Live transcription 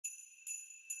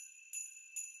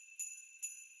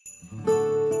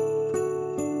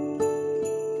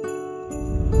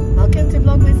welcome to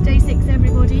Vlogmas Day 6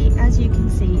 everybody. As you can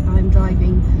see, I'm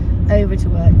driving over to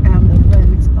work and the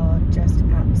roads are just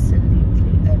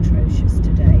absolutely atrocious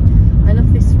today. I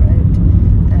love this road,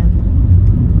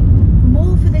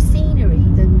 more for the scenery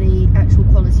than the actual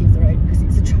quality of the road because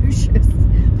it's atrocious,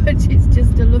 but it's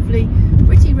just a lovely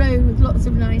pretty road with lots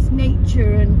of nice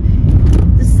nature,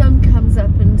 and the sun comes up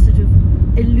and sort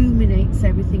of illuminates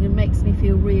everything and makes me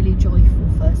feel really joyful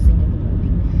first thing in the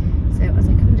morning. So as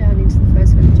I come down into the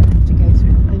first village I have to go through,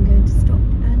 I'm going to stop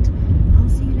and I'll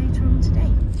see you later on today.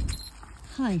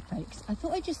 Hi folks, I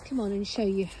thought I'd just come on and show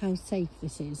you how safe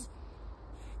this is.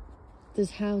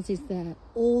 There's houses there,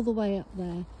 all the way up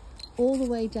there, all the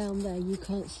way down there you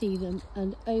can't see them,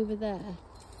 and over there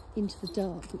into the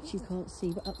dark which you can't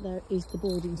see, but up there is the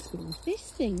boarding school. This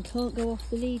thing can't go off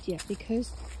the lead yet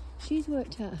because she's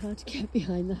worked out how to get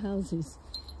behind the houses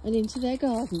and into their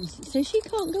gardens, so she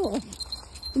can't go off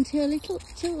until her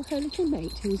little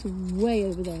mate, who is way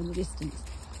over there in the distance.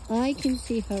 I can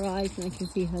see her eyes and I can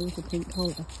see her little pink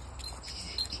collar.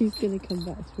 She's going to come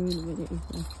back through in a minute, isn't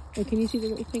she? Oh, can you see the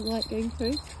little pink light going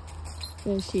through?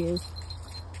 There she is.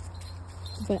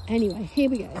 But anyway, here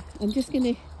we go. I'm just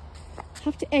going to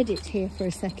have to edit here for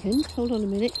a second. Hold on a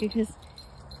minute, because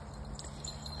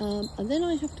and then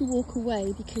I have to walk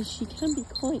away because she can be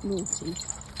quite naughty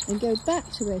and go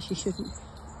back to where she shouldn't.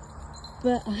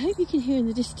 But I hope you can hear in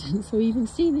the distance, or even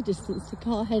see in the distance, the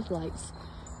car headlights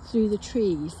through the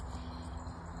trees.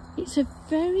 It's a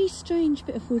very strange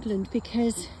bit of woodland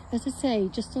because, as I say,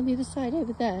 just on the other side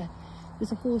over there,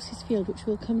 there's a horse's field, which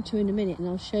we'll come to in a minute and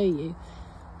I'll show you.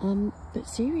 But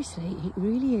seriously, it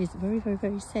really is very, very,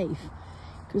 very safe,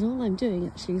 because all I'm doing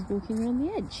actually is walking around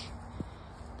the edge.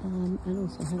 And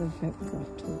also have a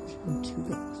photograph torch and 2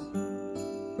 books.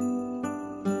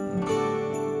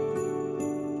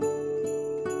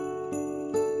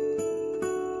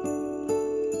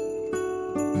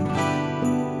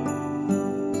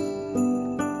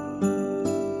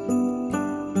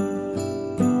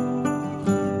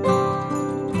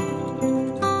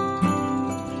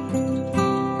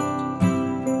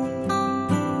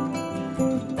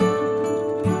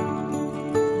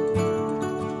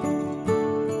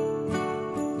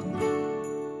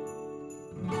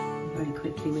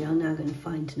 We are now going to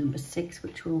find number 6,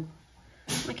 which will...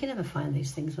 I can never find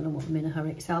these things when I want them in a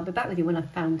hurry, so I'll be back with you when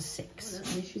I've found 6.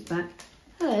 Oh, she's back.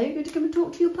 Hello, you're going to come and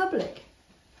talk to your public?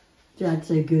 That's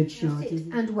a good shot,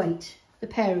 isn't it? And wait, the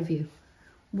pair of you.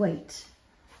 Wait.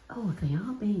 Oh, they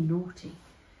are being naughty.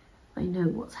 They know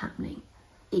what's happening.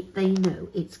 They know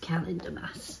it's calendar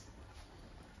mass.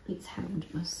 It's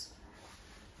Houndmas.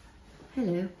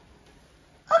 Hello.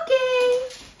 Okay.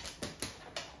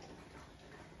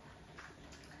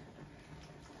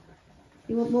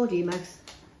 You want more, do you, Max?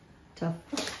 Tough.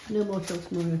 No more till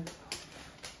tomorrow.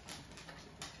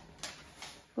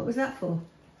 What was that for?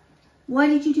 Why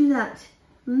did you do that?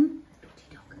 Hmm?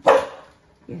 Dog.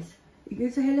 Yes. You going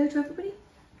to say hello to everybody?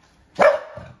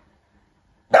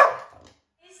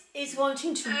 Is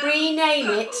wanting to rename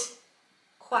it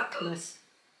Quackmas.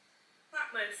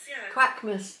 Quackmas, yeah.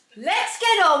 Quackmas. Let's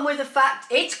get on with the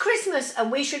fact it's Christmas and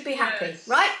we should be happy, yes.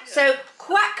 Right? Yes. So,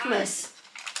 Quackmas.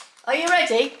 Are you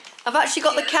ready? I've actually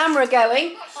got the camera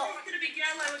going. Oh, it's going to be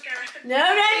yellow again. No,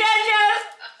 no, no,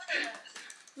 no.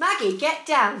 Maggie, get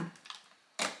down.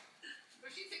 But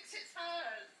she thinks it's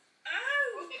hers.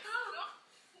 Oh,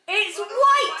 it's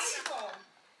white.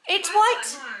 It's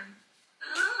white.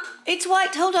 It's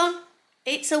white. Hold on.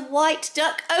 It's a white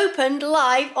duck opened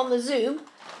live on the Zoom,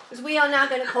 because we are now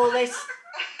going to call this.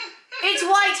 It's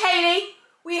white, Hayley.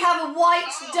 We have a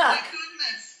white duck.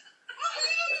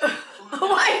 A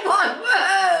white one.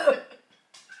 Whoa.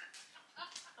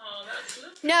 Oh, that's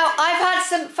lovely. Now, I've had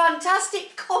some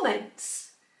fantastic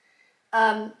comments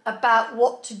about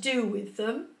what to do with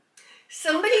them.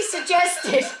 Somebody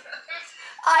suggested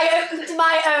I opened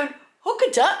my own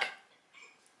hooker duck.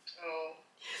 Oh.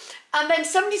 And then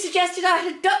somebody suggested I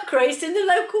had a duck race in the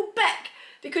local beck,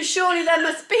 because surely there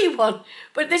must be one.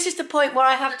 But this is the point where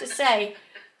I have to say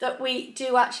that we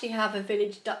do actually have a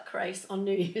village duck race on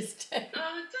New Year's Day.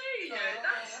 Oh, do you?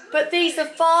 But these are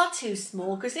far too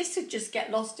small, because this would just get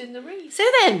lost in the reef. So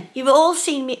then, you've all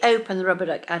seen me open the rubber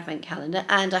duck advent calendar,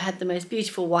 and I had the most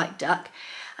beautiful white duck.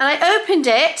 And I opened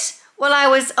it while I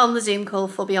was on the Zoom call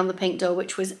for Beyond the Pink Door,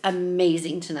 which was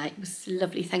amazing tonight. It was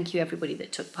lovely. Thank you everybody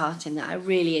that took part in that. I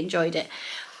really enjoyed it.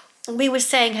 And we were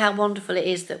saying how wonderful it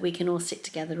is that we can all sit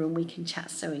together and we can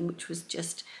chat sewing, which was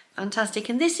just fantastic.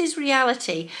 And this is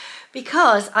reality,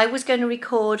 because I was going to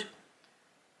record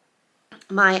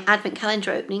my advent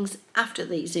calendar openings after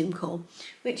the Zoom call,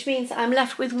 which means I'm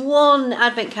left with one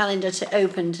advent calendar to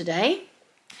open today,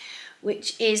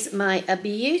 which is a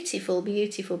beautiful,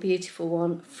 beautiful, beautiful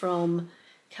one from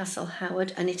Castle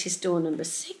Howard, and it is door number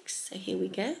 6. So here we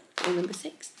go, door number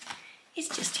 6 is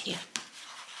just here.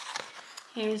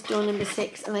 Here is door number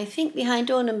 6, and I think behind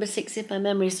door number 6, if my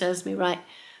memory serves me right,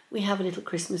 we have a little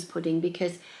Christmas pudding,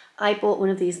 because I bought one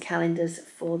of these calendars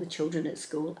for the children at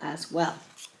school as well.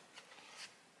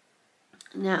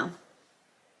 Now,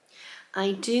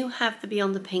 I do have the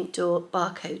Beyond the Pink Door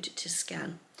barcode to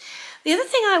scan. The other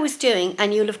thing I was doing,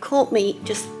 and you'll have caught me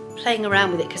just playing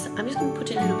around with it, because I'm just going to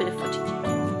put in a little bit of footage.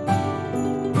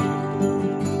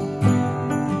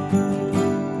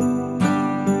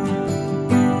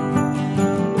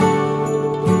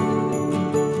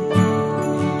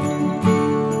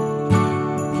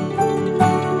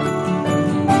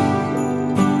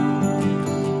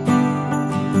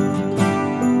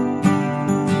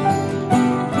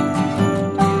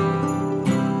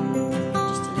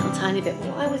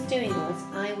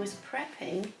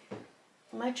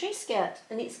 My tree skirt,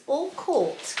 and it's all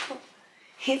caught.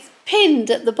 It's pinned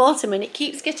at the bottom and it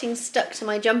keeps getting stuck to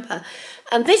my jumper.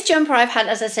 And this jumper I've had,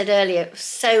 as I said earlier,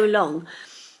 so long,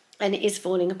 and it is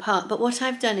falling apart. But what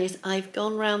I've done is I've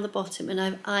gone round the bottom and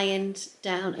I've ironed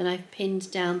down and I've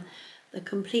pinned down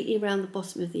completely around the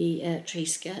bottom of the tree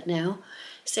skirt now.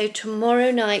 So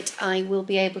tomorrow night I will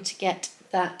be able to get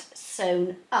that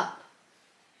sewn up.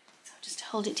 So I'll just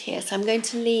hold it here. So I'm going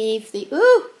to leave the,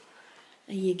 ooh!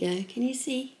 There you go, can you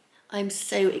see? I'm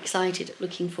so excited,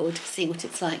 looking forward to seeing what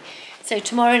it's like. So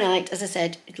tomorrow night, as I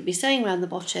said, it'll be sewing around the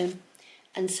bottom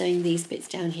and sewing these bits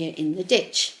down here in the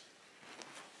ditch.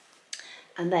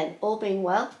 And then, all being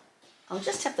well, I'll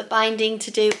just have the binding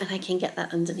to do and I can get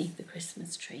that underneath the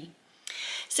Christmas tree.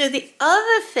 So the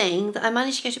other thing that I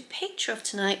managed to get a picture of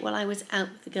tonight while I was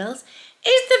out with the girls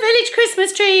is the village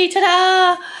Christmas tree,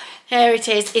 ta-da! Here it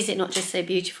is. Is it not just so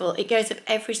beautiful? It goes up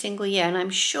every single year, and I'm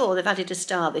sure they've added a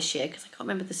star this year because I can't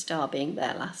remember the star being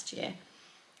there last year.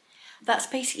 That's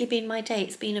basically been my day.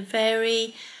 It's been a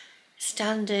very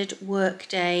standard work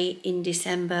day in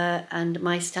December and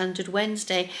my standard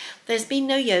Wednesday. There's been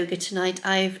no yoga tonight.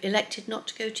 I've elected not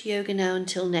to go to yoga now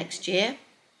until next year,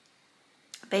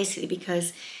 basically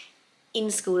because in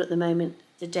school at the moment,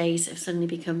 the days have suddenly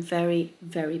become very,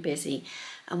 very busy.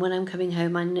 And when I'm coming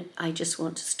home, I just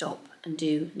want to stop and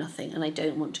do nothing. And I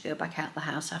don't want to go back out the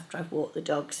house after I've walked the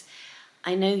dogs.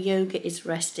 I know yoga is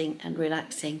resting and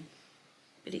relaxing,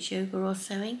 but it's yoga or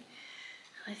sewing.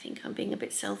 I think I'm being a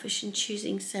bit selfish in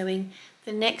choosing sewing.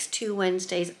 The next 2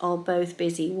 Wednesdays are both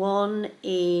busy. One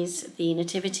is the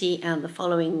nativity, and the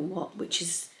following, which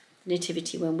is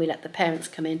nativity when we let the parents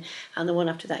come in. And the one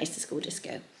after that is the school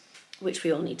disco, which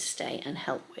we all need to stay and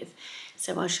help with.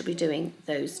 So I shall be doing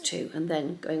those 2 and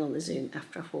then going on the Zoom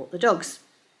after I've walked the dogs.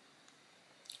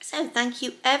 So thank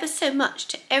you ever so much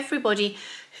to everybody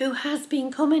who has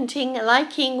been commenting,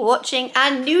 liking, watching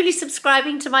and newly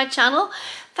subscribing to my channel.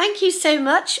 Thank you so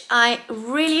much. I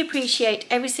really appreciate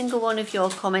every single one of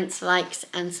your comments, likes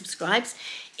and subscribes.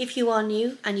 If you are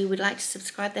new and you would like to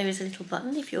subscribe, there is a little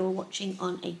button if you're watching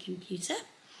on a computer.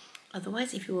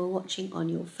 Otherwise, if you are watching on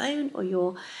your phone or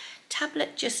your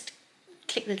tablet, just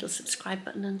click the little subscribe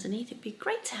button underneath. It'd be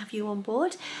great to have you on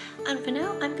board. And for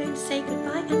now, I'm going to say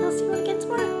goodbye and I'll see you all again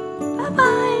tomorrow. Bye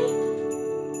bye.